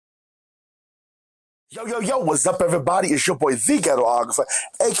Yo, yo, yo, what's up, everybody? It's your boy, the Ghetographer,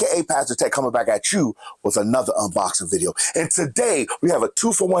 aka Pastor Tech, coming back at you with another unboxing video. And today, we have a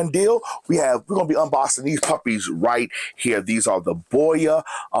 2-for-1 deal. We're going to be unboxing these puppies right here. These are the Boya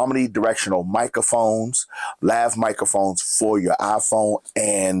omnidirectional microphones, lav microphones for your iPhone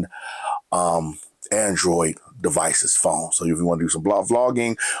and Android devices, phone. So if you want to do some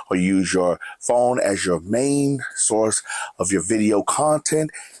vlogging or use your phone as your main source of your video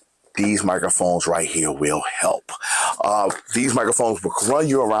content, these microphones right here will help. These microphones will run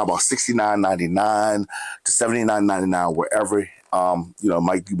you around about $69.99 to $79.99 wherever you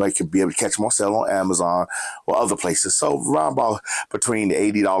might be able to catch them on sale on Amazon or other places. So around about between the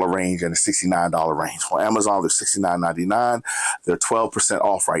 $80 range and the $69 range. On Amazon, they're $69.99. They're 12%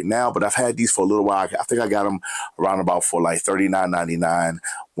 off right now, but I've had these for a little while. I think I got them around about for like $39.99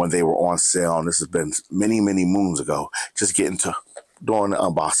 when they were on sale. And this has been many, many moons ago. Just getting to doing the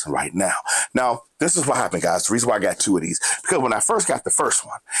unboxing right now. Now, this is what happened, guys. The reason why I got two of these, because when I first got the first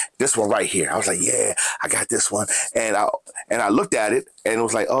one, this one right here, I was like, yeah, I got this one. And I looked at it and it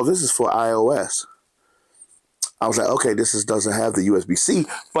was like, oh, this is for iOS. I was like, okay, doesn't have the USB-C.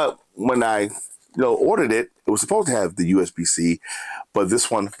 But when I ordered it, it was supposed to have the USB-C, but this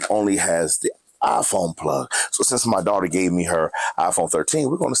one only has the iPhone plug. So since my daughter gave me her iPhone 13,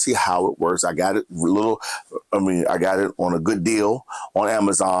 we're going to see how it works. I got it I got it on a good deal on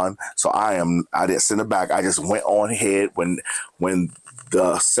Amazon. So I didn't send it back. I just went on ahead when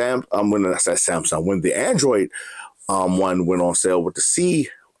the Android one went on sale with the C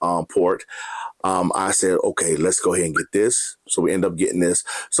port. I said, okay, let's go ahead and get this. So we end up getting this.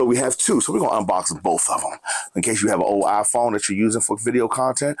 So we have two. So we're going to unbox both of them in case you have an old iPhone that you're using for video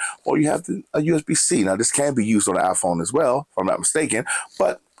content, or you have a USB-C. Now, this can be used on the iPhone as well, if I'm not mistaken,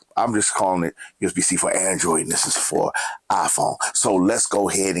 but I'm just calling it USB-C for Android, and this is for iPhone. So let's go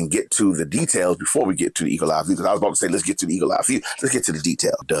ahead and get to the details before we get to the Eagle Live View, because I was about to say, let's get to the Eagle Live View. Let's get to the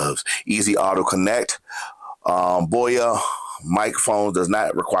detail. Doves, easy auto connect. Boya microphone does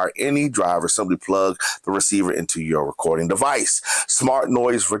not require any driver. Simply plug the receiver into your recording device. Smart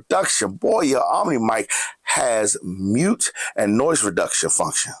noise reduction. Boya Omni mic has mute and noise reduction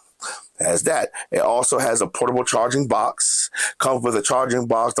function. Has that. It also has a portable charging box. Comes with a charging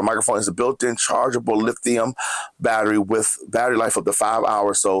box. The microphone is a built-in chargeable lithium battery with battery life up to 5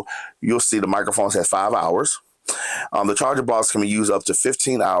 hours. So you'll see the microphones has 5 hours. The charger box can be used up to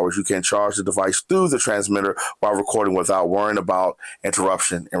 15 hours. You can charge the device through the transmitter while recording without worrying about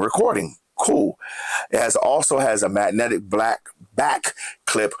interruption in recording. Cool. It also has a magnetic black back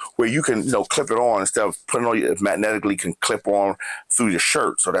clip where you can clip it on instead of putting on it magnetically, can clip on through your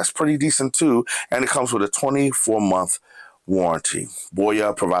shirt. So that's pretty decent too. And it comes with a 24-month warranty.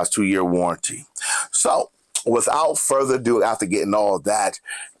 Boya provides 2-year warranty. So without further ado, after getting all that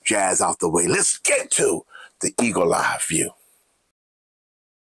jazz out the way, let's get to the Eagle Live View.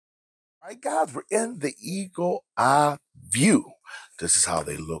 All right, guys, we're in the Eagle Eye View. This is how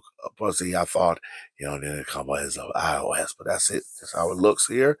they look. See, I thought, they didn't come out as iOS, but that's it. That's how it looks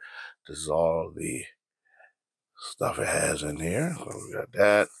here. This is all the stuff it has in here. So we got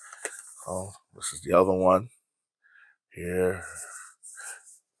that. Oh, this is the other one here.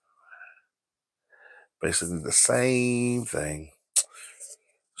 Basically the same thing.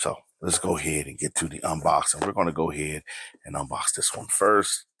 So let's go ahead and get to the unboxing. We're going to go ahead and unbox this one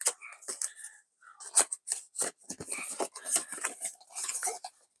first.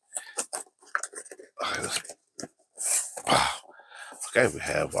 Okay, we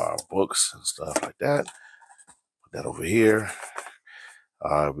have our books and stuff like that. Put that over here.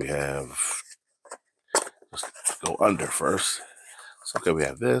 We have, let's go under first. So, okay, we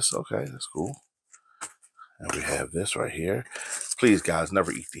have this. Okay, that's cool. And we have this right here. Please, guys,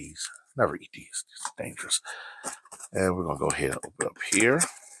 never eat these. Never eat these. It's dangerous. And we're going to go ahead and open up here.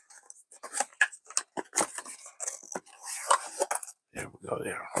 There we go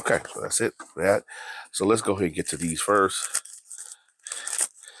there. Okay, so that's it for that. So let's go ahead and get to these first.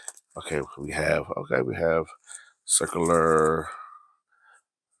 Okay, we have circular,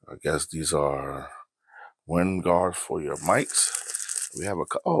 I guess these are wind guards for your mics. We have a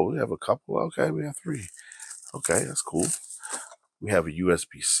couple. Okay, we have 3. Okay, that's cool. We have a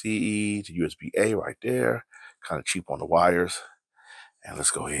USB-C to USB-A right there. Kind of cheap on the wires. And let's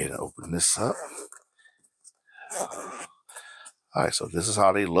go ahead and open this up. All right, so this is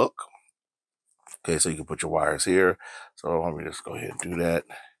how they look. Okay, so you can put your wires here. So let me just go ahead and do that.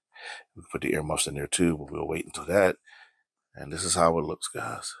 We can put the earmuffs in there too, but we'll wait until that. And this is how it looks,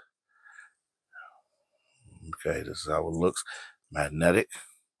 guys. Okay, this is how it looks. Magnetic,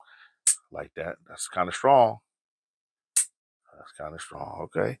 like that. That's kind of strong. That's kind of strong,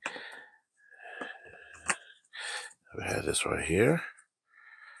 okay. We have this right here.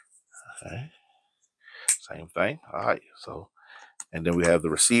 Okay. Same thing. All right. So, and then we have the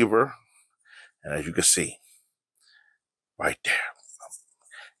receiver. And as you can see, right there,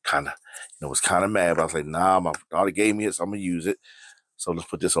 kind of, was kind of mad, but I was like, nah, my daughter gave me it, so I'm going to use it. So let's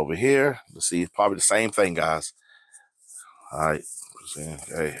put this over here. Let's see. It's probably the same thing, guys. All right.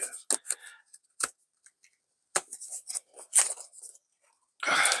 Okay.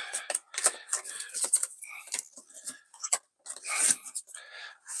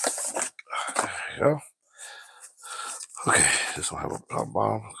 There you go. Okay. This one have a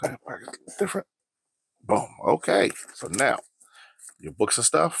bottom. Okay. Package different. Boom. Okay. So now, your books and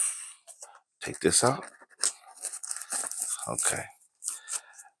stuff. Take this out. Okay.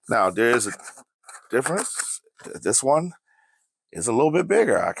 Now, there's a difference. This one is a little bit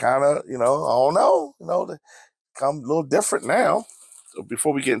bigger. I kind of, I don't know, they come a little different now. So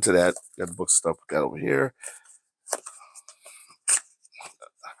before we get into that, got the book stuff, put that over here.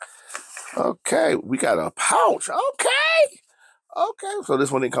 Okay, we got a pouch. Okay. So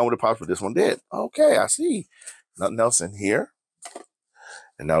this one didn't come with a pouch, but this one did. Okay, I see. Nothing else in here.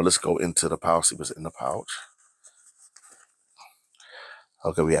 And now let's go into the pouch, see what's in the pouch.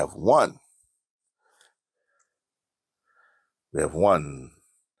 Okay, we have one. We have one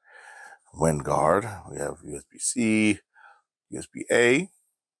wind guard. We have USB-C, USB-A.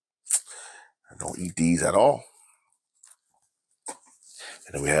 I don't eat these at all.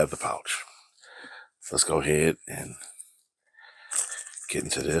 And then we have the pouch. Let's go ahead and get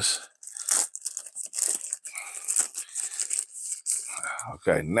into this.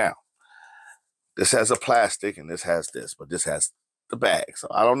 Okay, now, this has a plastic and this has this, but this has the bag. So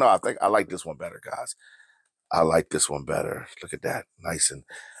I don't know. I think I like this one better, guys. I like this one better. Look at that. Nice. And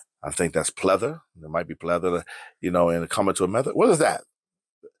I think that's pleather. It might be pleather, and coming to a method. What is that?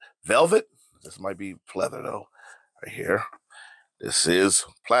 Velvet? This might be pleather, though, right here. This is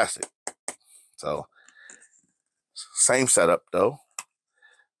plastic. So, same setup, though.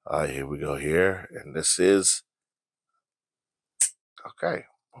 Here we go here. And this is, okay.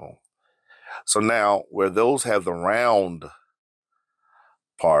 Boom. So now, where those have the round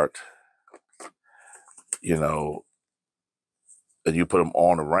part, and you put them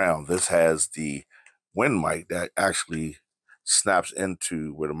on around, this has the wind mic that actually snaps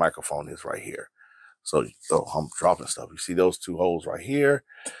into where the microphone is right here. So, I'm dropping stuff. You see those two holes right here?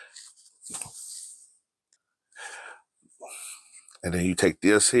 And then you take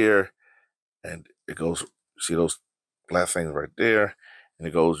this here, and it goes, see those black things right there? And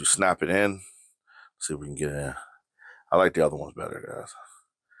it goes, you snap it in. Let's see if we can get it in. I like the other ones better, guys.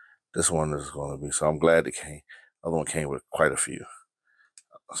 This one is going to be, so I'm glad it came. The other one came with quite a few.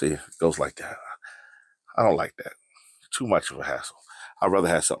 See, it goes like that. I don't like that. Too much of a hassle. I'd rather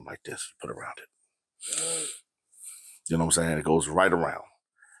have something like this put around it. You know what I'm saying? It goes right around.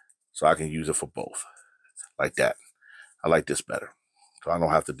 So I can use it for both. Like that. I like this better. So I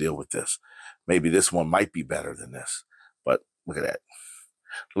don't have to deal with this. Maybe this one might be better than this. But look at that.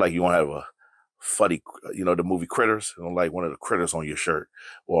 Like you want to have a fuddy, the movie Critters? You don't like one of the critters on your shirt.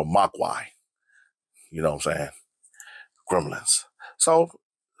 Or a Mogwai. You know what I'm saying? Gremlins. So,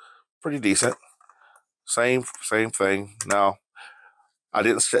 pretty decent. Same thing. Now, I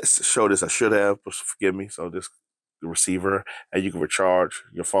didn't show this. I should have, but forgive me. So the receiver, and you can recharge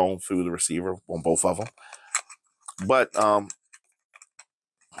your phone through the receiver on both of them. But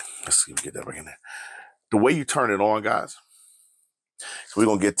let's see if we get that back in there. The way you turn it on, guys. So we're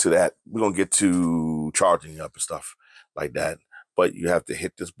gonna get to that. We're gonna get to charging up and stuff like that. But you have to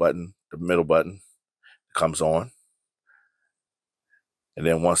hit this button, the middle button, it comes on, and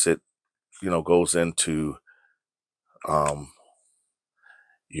then once it, goes into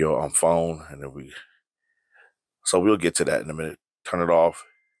your phone, and then so we'll get to that in a minute. Turn it off.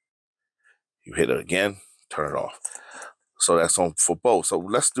 You hit it again, turn it off. So that's on for both. So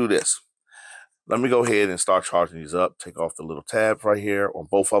let's do this. Let me go ahead and start charging these up. Take off the little tab right here on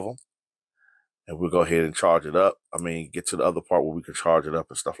both of them. And we'll go ahead and charge it up. Get to the other part where we can charge it up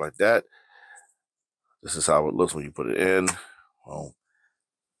and stuff like that. This is how it looks when you put it in. And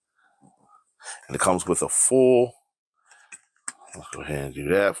it comes with a full. Let's go ahead and do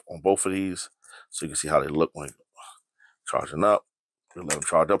that on both of these so you can see how they look when charging up. We'll let them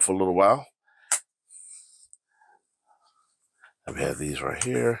charge up for a little while. And we have these right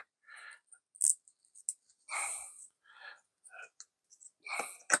here.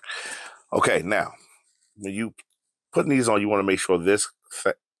 Okay, now, when you putting these on, you want to make sure this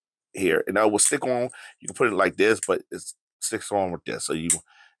here, and I will stick on, you can put it like this, but it sticks on with this. So it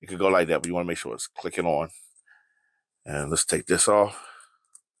could go like that, but you want to make sure it's clicking on. And let's take this off.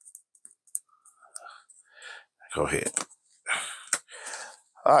 Go ahead.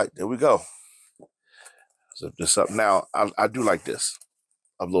 All right, there we go. Zip this up. Now, I do like this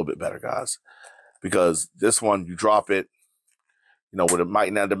a little bit better, guys, because this one, you drop it, you know, with a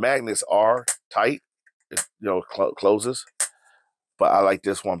mic. Now, the magnets are tight, it, you know, closes, but I like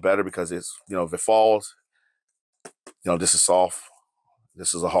this one better because it's, you know, if it falls, you know, this is soft.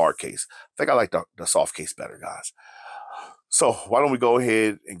 This is a hard case. I think I like the soft case better, guys. So why don't we go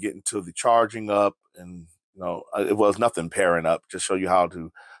ahead and get into the charging up, and, you know, it was nothing pairing up, just show you how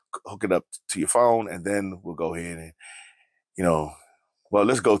to hook it up to your phone, and then we'll go ahead and, you know, well,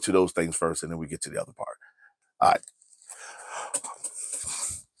 let's go to those things first, and then we get to the other part. All right.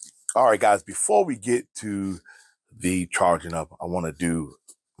 All right, guys, before we get to the charging up, I want to do,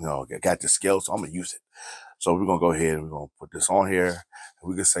 you know, I got the scale, so I'm going to use it. So we're going to go ahead and we're going to put this on here. And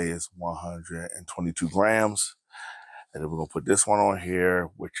we can say it's 122 grams. And then we're going to put this one on here,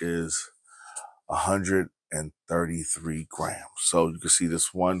 which is 133 grams. So you can see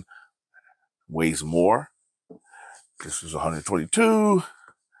this one weighs more. This is 122,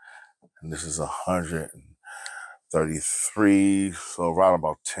 and this is 133. So around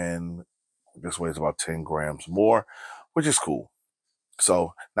about 10, this weighs about 10 grams more, which is cool.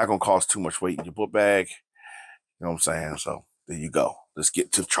 So not going to cause too much weight in your book bag. You know what I'm saying? So there you go. Let's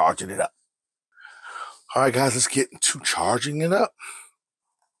get to charging it up. All right, guys, let's get into charging it up.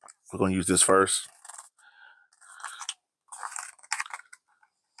 We're going to use this first.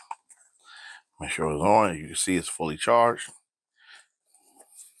 Make sure it's on. You can see it's fully charged.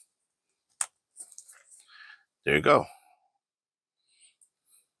 There you go.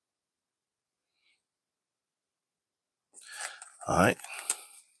 All right.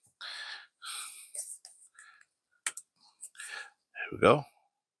 Here we go.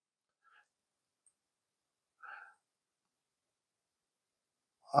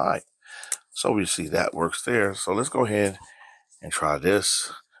 All right. So we see that works there. So let's go ahead and try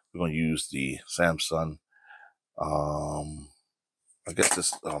this. We're going to use the Samsung. I guess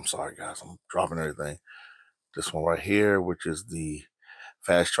this, oh, I'm sorry, guys. I'm dropping everything. This one right here, which is the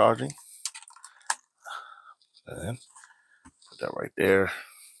fast charging. And put that right there.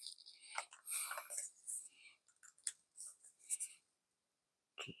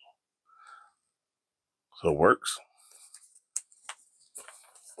 So it works.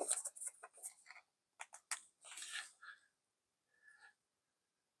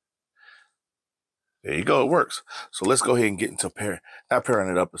 There you go. It works. So let's go ahead and get into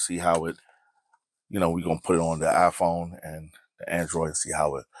pairing it up and see how it, you know, we're going to put it on the iPhone and the Android and see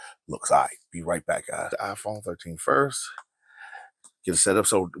how it looks. All right. Be right back, guys. The iPhone 13 first. Get it set up.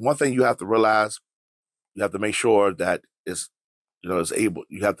 So one thing you have to realize, you have to make sure that it's, you know, it's able,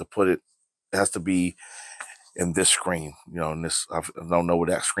 you have to put it, it has to be in this screen, you know, in this, I don't know what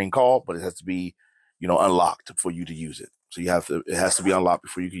that screen called, but it has to be, you know, unlocked for you to use it. So you have to, it has to be unlocked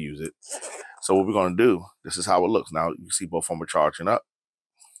before you can use it. So what we're going to do, this is how it looks. Now you see both of them are charging up.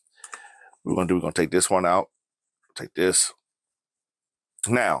 What we're going to do, we're going to take this one out, take this.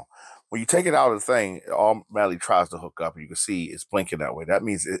 Now, when you take it out of the thing, it automatically tries to hook up. You can see it's blinking that way. That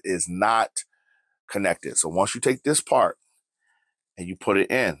means it is not connected. So once you take this part and you put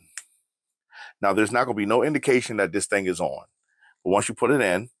it in, now there's not going to be no indication that this thing is on. But once you put it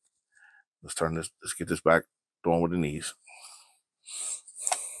in, let's turn this, let's get this back going with the knees.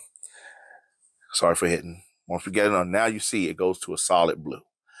 Sorry for hitting. Once we get it on, now you see it goes to a solid blue.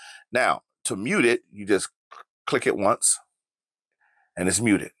 Now, to mute it, you just click it once and it's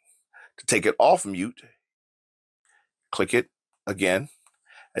muted. To take it off mute, click it again.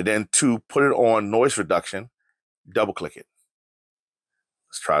 And then to put it on noise reduction, double click it.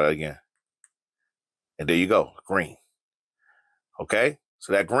 Let's try that again. And there you go, green. Okay,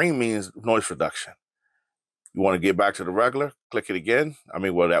 so that green means noise reduction. You want to get back to the regular, click it again. I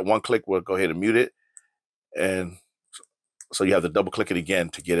mean, well, that one click will go ahead and mute it. And so you have to double click it again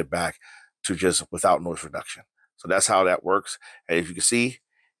to get it back to just without noise reduction. So that's how that works. And as you can see,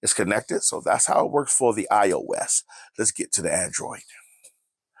 it's connected. So that's how it works for the iOS. Let's get to the Android.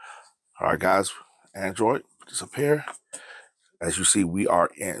 All right, guys, Android, put this up here. As you see, we are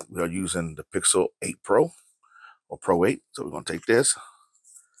using the Pixel 8 Pro or Pro 8. So we're going to take this.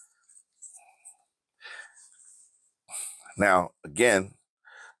 Now, again,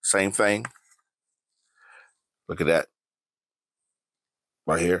 same thing. Look at that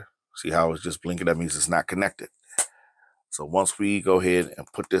right here. See how it's just blinking? That means it's not connected. So once we go ahead and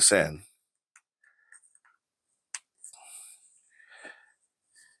put this in,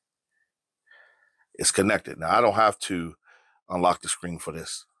 it's connected. Now, I don't have to unlock the screen for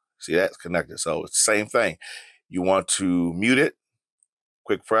this. See, that's connected. So it's the same thing. You want to mute it,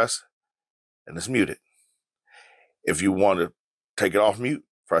 quick press, and it's muted. If you want to take it off mute,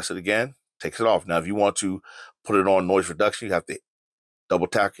 press it again, takes it off. Now, if you want to put it on noise reduction, you have to double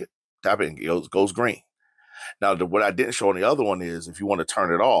tap it, and it goes green. Now, what I didn't show on the other one is if you want to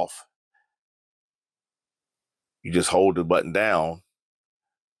turn it off, you just hold the button down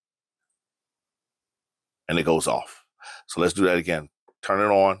and it goes off. So let's do that again. Turn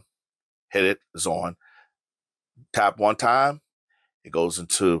it on, hit it, it's on. Tap one time, it goes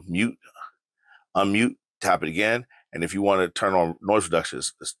into mute, unmute, tap it again. And if you want to turn on noise reduction,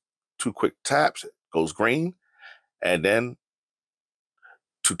 it's 2 quick taps, it goes green. And then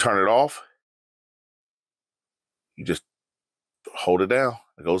to turn it off, you just hold it down,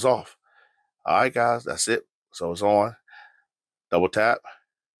 it goes off. All right, guys, that's it. So it's on. Double tap,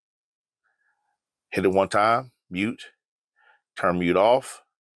 hit it one time, mute, turn mute off.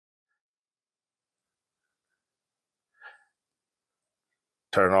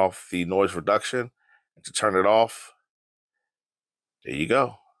 Turn off the noise reduction. And to turn it off, there you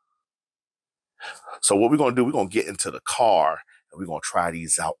go. So what we're going to do, we're going to get into the car and we're going to try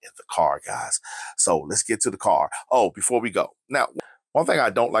these out in the car, guys. So let's get to the car. Oh, before we go. Now, one thing I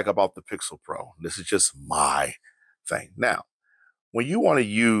don't like about the Pixel Pro, this is just my thing. Now, when you want to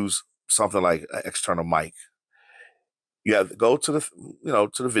use something like an external mic, you have to go to the,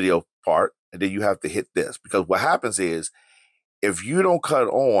 to the video part, and then you have to hit this, because what happens is if you don't cut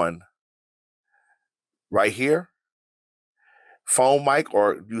on right here, phone mic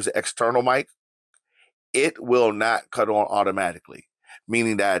or use an external mic, it will not cut on automatically,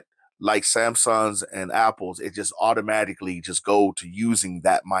 meaning that like Samsungs and Apples, it just automatically just go to using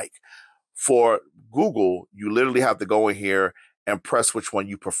that mic. For Google, you literally have to go in here and press which one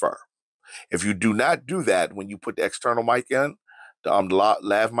you prefer. If you do not do that, when you put the external mic in, the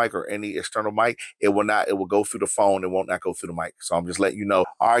lav mic or any external mic, it will go through the phone. It won't not go through the mic. So I'm just letting you know.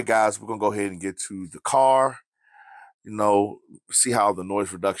 All right, guys, we're going to go ahead and get to the car. See how the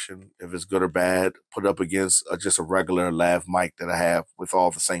noise reduction, if it's good or bad, put it up against just a regular lav mic that I have with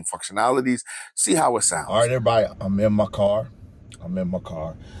all the same functionalities. See how it sounds. All right, everybody, I'm in my car.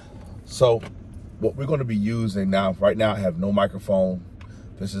 So what we're going to be using now, right now I have no microphone.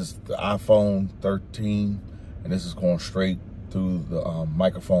 This is the iPhone 13, and this is going straight through the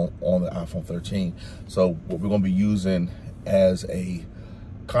microphone on the iPhone 13. So what we're going to be using as a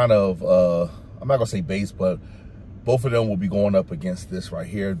kind of, I'm not going to say base, but both of them will be going up against this right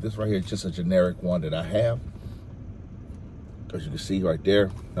here. This right here is just a generic one that I have, as you can see right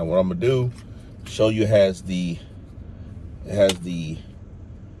there. Now what I'm going to do, show you, it has the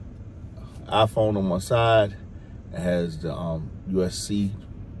iPhone on one side, it has the USB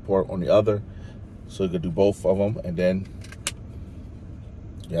port on the other, so you can do both of them. And then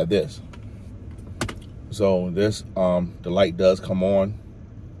you have this. So this, the light does come on.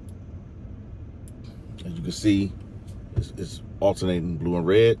 As you can see, it's alternating blue and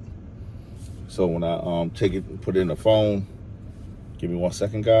red. So when I take it and put it in the phone, give me 1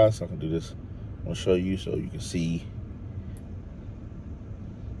 second, guys, so I can do this. I'm gonna show you so you can see.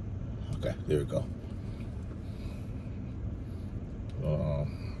 Okay, there we go.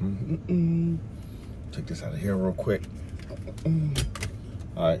 Take this out of here real quick.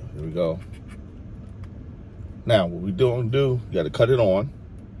 All right, here we go. Now, what we do, you got to cut it on.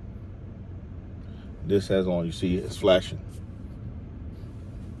 This has on, you see it's flashing.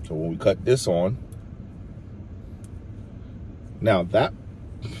 So when we cut this on, now that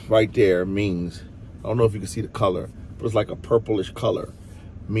right there means, I don't know if you can see the color, but it's like a purplish color.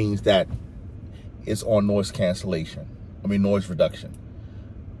 Means that it's on noise cancellation. Noise reduction.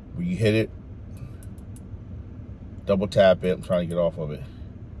 When you hit it, double tap it. I'm trying to get off of it.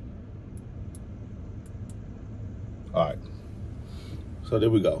 All right. So there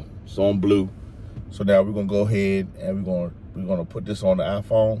we go. It's on blue. So now we're gonna go ahead and we're gonna put this on the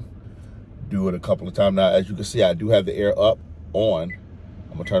iPhone. Do it a couple of times. Now, as you can see, I do have the air up on.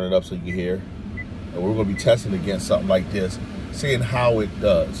 I'm gonna turn it up so you can hear. And we're gonna be testing against something like this, seeing how it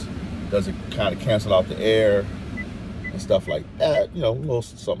does. Does it kind of cancel out the air and stuff like that? A little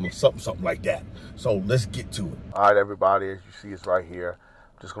something like that. So let's get to it. All right, everybody, as you see, it's right here.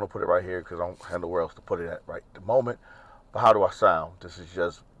 I'm just gonna put it right here because I don't have nowhere else to put it at right at the moment. But how do I sound? This is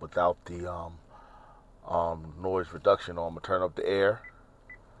just without the noise reduction on. I'm gonna turn up the air.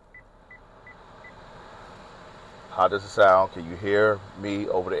 How does it sound? Can you hear me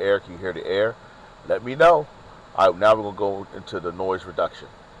over the air? Can you hear the air? Let me know. All right, now we're gonna go into the noise reduction.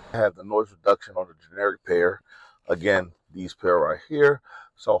 I have the noise reduction on the generic pair. Again, these pair right here.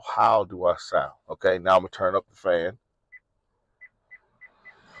 So how do I sound? Okay, now I'm gonna turn up the fan.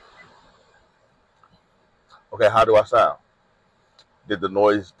 Okay, how do I sound? Did the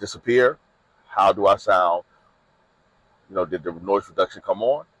noise disappear? How do I sound did the noise reduction come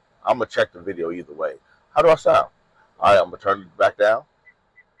on? I'm going to check the video either way. How do I sound? All right, I'm going to turn it back down.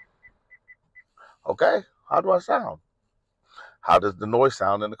 Okay, how do I sound? How does the noise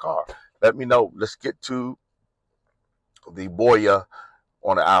sound in the car? Let me know. Let's get to the Boya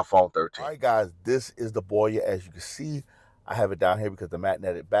on the iPhone 13. All right, guys, this is the Boya. As you can see, I have it down here because the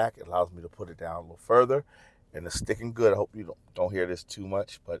magnetic back, it allows me to put it down a little further, and it's sticking good. I hope you don't hear this too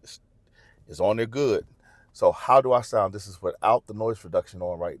much, but it's on there good. So how do I sound? This is without the noise reduction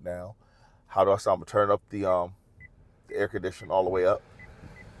on right now. How do I sound? I'm gonna turn up the air conditioning all the way up.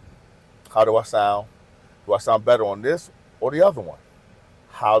 How do I sound? Do I sound better on this or the other one?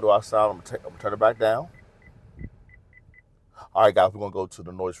 How do I sound? I'm gonna turn it back down. All right, guys, we're going to go to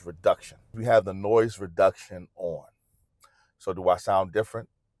the noise reduction. We have the noise reduction on. So do I sound different?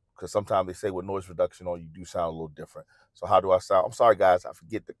 Because sometimes they say with noise reduction on, you do sound a little different. So how do I sound? I'm sorry, guys. I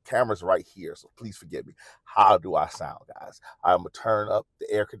forget the camera's right here, so please forgive me. How do I sound, guys? I'm going to turn up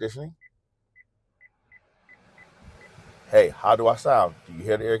the air conditioning. Hey, how do I sound? Do you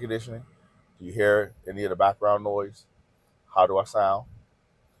hear the air conditioning? Do you hear any of the background noise? How do I sound?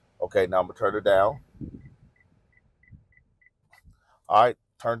 Okay, now I'm going to turn it down. All right,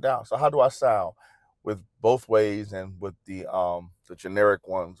 turned down. So how do I sound with both ways and with the generic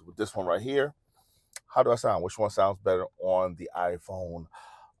ones? With this one right here, how do I sound? Which one sounds better on the iPhone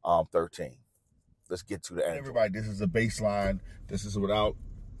 13? Let's get to the Android. Everybody, this is the baseline. This is without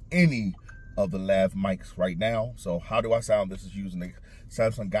any of the lav mics right now. So how do I sound? This is using the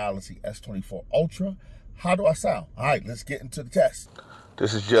Samsung Galaxy S24 Ultra. How do I sound? All right, let's get into the test.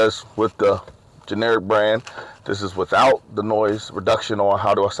 This is just with the generic brand. This is without the noise reduction on.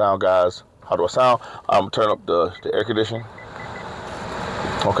 How do I sound, guys? How do I sound? I'm gonna turn up the air conditioning.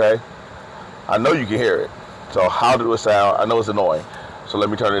 Okay, I know you can hear it. So how do it sound? I know it's annoying, so let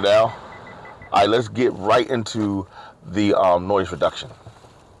me turn it down. All right, let's get right into the noise reduction.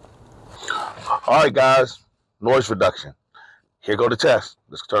 All right, guys, noise reduction. Here go the test.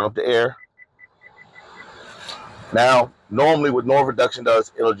 Let's turn up the air. Now, normally what noise reduction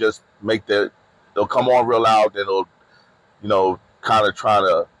does, it'll just make they'll come on real loud, then it'll, kind of trying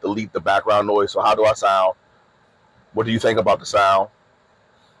to delete the background noise. So how do I sound? What do you think about the sound?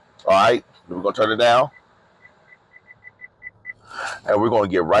 All right, we're gonna turn it down. And we're gonna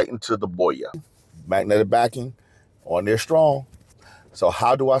get right into the Boya. Magnetic backing on there strong. So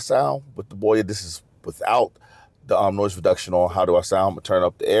how do I sound with the Boya? This is without the noise reduction on. How do I sound? I'm gonna turn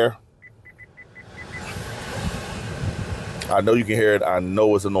up the air. I know you can hear it. I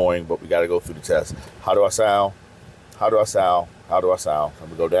know it's annoying, but we got to go through the test. How do I sound? How do I sound? How do I sound? Let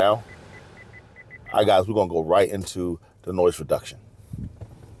me go down. All right, guys, we're going to go right into the noise reduction.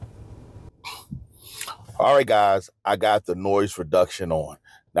 All right, guys, I got the noise reduction on.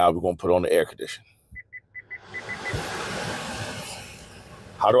 Now we're going to put on the air conditioning.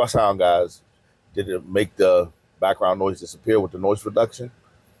 How do I sound, guys? Did it make the background noise disappear with the noise reduction?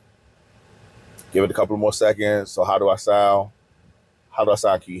 Give it a couple more seconds. So how do I sound? How do I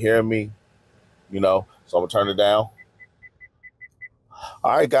sound? Can you hear me? So I'm going to turn it down.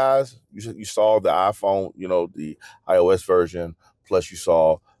 All right, guys. You saw the iPhone, the iOS version, plus you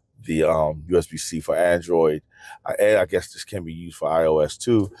saw the USB-C for Android. And I guess this can be used for iOS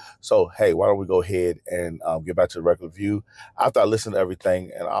too. So, hey, why don't we go ahead and get back to the regular view after I listen to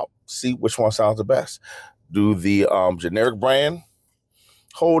everything, and I'll see which one sounds the best. Do the generic brand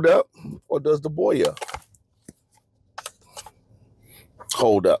hold up, or does the Boya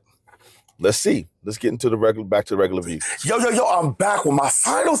hold up? Let's see. Let's get into back to the regular view. Yo, I'm back with my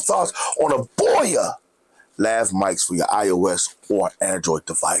final thoughts on a Boya lav mics for your iOS or Android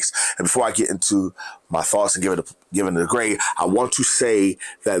device. And before I get into my thoughts and give it a grade, I want to say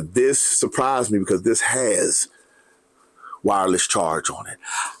that this surprised me because this has wireless charge on it.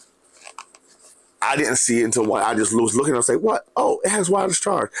 I didn't see it until I just was looking and I was like, what? Oh, it has wireless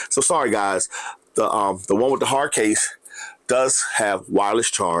charge. So sorry, guys. The one with the hard case does have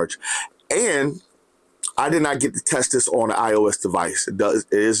wireless charge. And I did not get to test this on an iOS device. It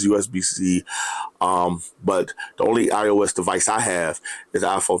is USB-C. But the only iOS device I have is the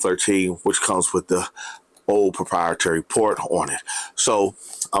iPhone 13, which comes with the old proprietary port on it. So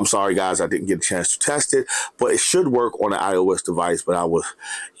I'm sorry, guys, I didn't get a chance to test it, but it should work on an iOS device. But I was,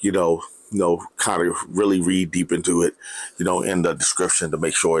 kind of really read deep into it, in the description to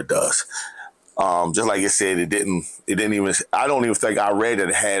make sure it does. Just like it said, it didn't even, I don't even think I read that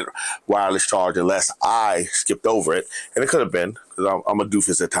it had wireless charge unless I skipped over it. And it could have been, because I'm a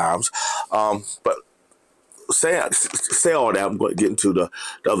doofus at times. But say all that, I'm going to get into the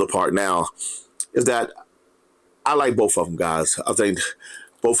other part now, is that I like both of them, guys. I think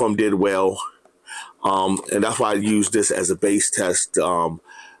both of them did well. And that's why I use this as a base test.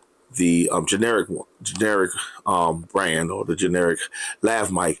 The generic brand, or the generic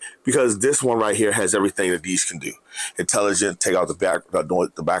lav mic, because this one right here has everything that these can do. Intelligent, take out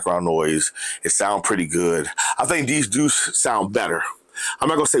the background noise. It sounds pretty good. I think these do sound better. I'm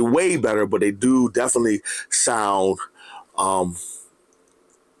not gonna say way better, but they do definitely sound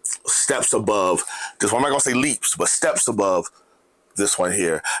steps above this one. I'm not gonna say leaps, but steps above this one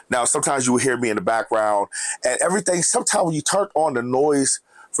here. Now, sometimes you will hear me in the background and everything. Sometimes when you turn on the noise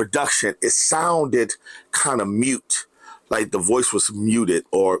reduction, it sounded kind of mute, like the voice was muted,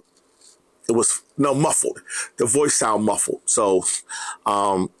 or it was muffled. The voice sound muffled. So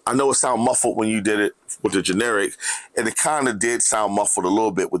I know it sound muffled when you did it with the generic, and it kind of did sound muffled a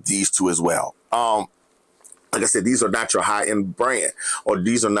little bit with these two as well. Like I said, these are not your high-end brand, or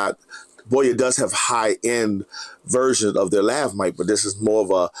these are not. Boya does have high-end versions of their lav mic, but this is more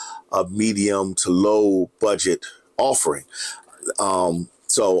of a medium to low budget offering.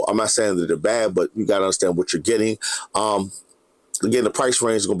 So I'm not saying that they're bad, but you got to understand what you're getting. Again, the price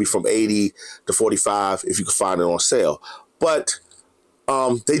range is going to be from 80 to 45 if you can find it on sale. But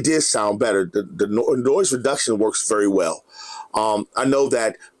they did sound better. The noise reduction works very well. I know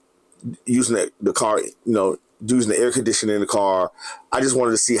that using the car, using the air conditioning in the car, I just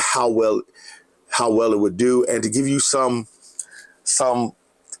wanted to see how well it would do, and to give you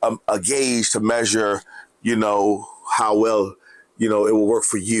a gauge to measure, how well, it will work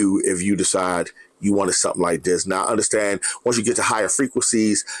for you if you decide you wanted something like this. Now, understand, once you get to higher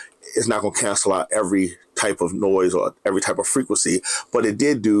frequencies, it's not going to cancel out every type of noise or every type of frequency, but it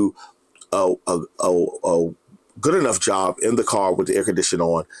did do a good enough job in the car with the air conditioner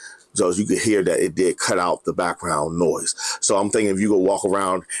on, so you could hear that it did cut out the background noise. So I'm thinking if you go walk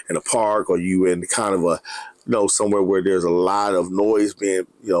around in a park, or you in kind of somewhere where there's a lot of noise being,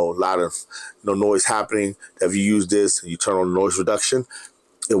 a lot of noise happening, if you use this and you turn on noise reduction,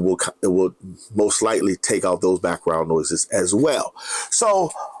 it will most likely take out those background noises as well.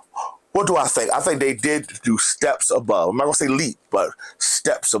 So what do I think? I think they did do steps above. I'm not gonna say leap, but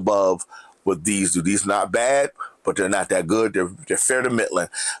steps above what these do. These are not bad, but they're not that good. They're fair to middling.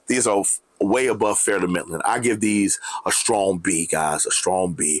 These are way above fair to middling. I give these a strong B, guys, a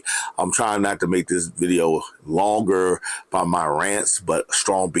strong B. I'm trying not to make this video longer by my rants, but a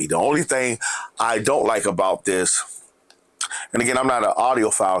strong B. The only thing I don't like about this, and again, I'm not an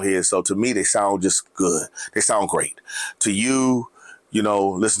audiophile here, so to me, they sound just good. They sound great. To you,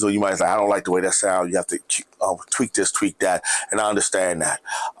 listen to it, you might say, I don't like the way that sounds. You have to tweak this, tweak that, and I understand that.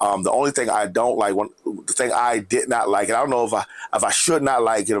 The only thing I don't like, the thing I did not like, and I don't know if I should not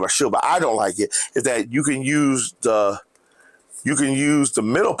like it, if I should, but I don't like it, is that you can use the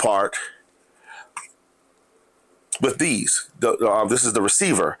middle part with these. This is the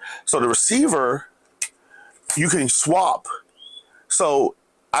receiver. So the receiver, you can swap. So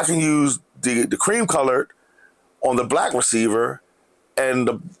I can use the cream colored on the black receiver, and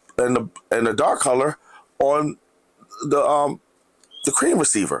the dark color on the cream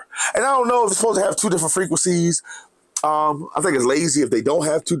receiver. And I don't know if it's supposed to have two different frequencies. I think it's lazy if they don't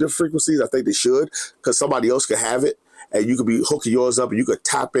have two different frequencies. I think they should, because somebody else could have it, and you could be hooking yours up, and you could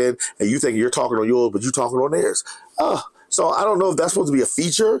tap in, and you think you're talking on yours, but you're talking on theirs. So I don't know if that's supposed to be a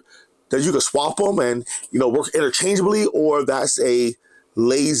feature that you can swap them and work interchangeably, or that's a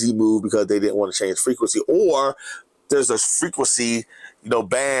lazy move because they didn't want to change frequency, or there's a frequency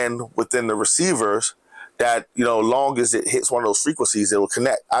band within the receivers that long as it hits one of those frequencies, it will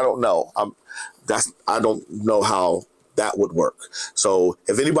connect. I don't know. I don't know how that would work. So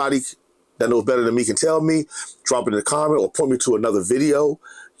if anybody that knows better than me can tell me, drop it in the comment or point me to another video,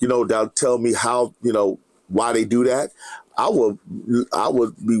 that'll tell me how, why they do that. I would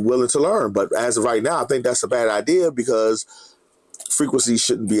be willing to learn. But as of right now, I think that's a bad idea, because frequency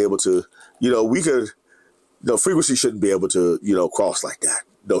shouldn't be able to, frequency shouldn't be able to, cross like that.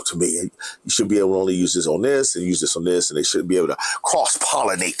 To me, you should be able to only use this on this and use this on this, and they shouldn't be able to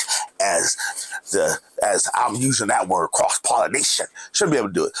cross-pollinate as I'm using that word, cross-pollination. Shouldn't be able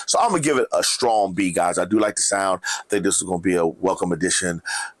to do it. So I'm going to give it a strong B, guys. I do like the sound. I think this is going to be a welcome addition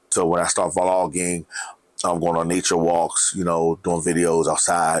to when I start vlogging. I'm going on nature walks, doing videos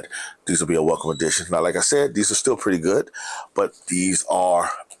outside. These will be a welcome addition. Now, like I said, these are still pretty good, but these are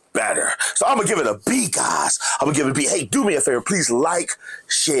better. So I'm going to give it a B, guys. I'm going to give it a B. Hey, do me a favor. Please like,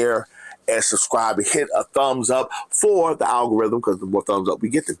 share, and subscribe, and hit a thumbs up for the algorithm, because the more thumbs up we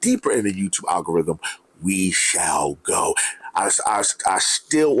get, the deeper in the YouTube algorithm we shall go. I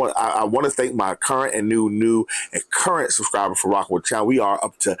still want, I want to thank my current and new and current subscriber for rocking with the channel. We are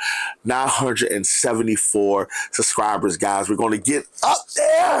up to 974 subscribers, guys. We're going to get up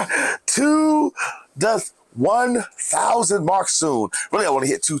there to the 1,000 mark soon. Really, I want to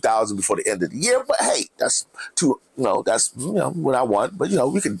hit 2,000 before the end of the year, but hey, that's that's what I want. But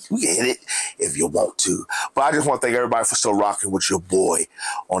we can hit it if you want to. But I just want to thank everybody for still rocking with your boy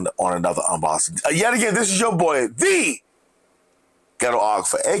on another unboxing. Yet again, this is your boy, the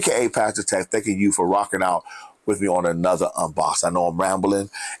Ghetographer, aka Pastor Tech, thanking you for rocking out with me on another unbox. I know I'm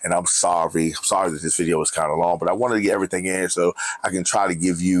rambling, and I'm sorry. I'm sorry that this video was kind of long, but I wanted to get everything in so I can try to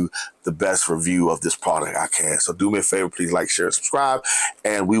give you the best review of this product I can. So do me a favor, please like, share, and subscribe,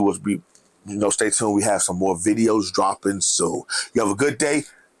 and we will be, stay tuned. We have some more videos dropping soon. You have a good day.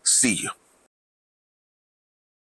 See you.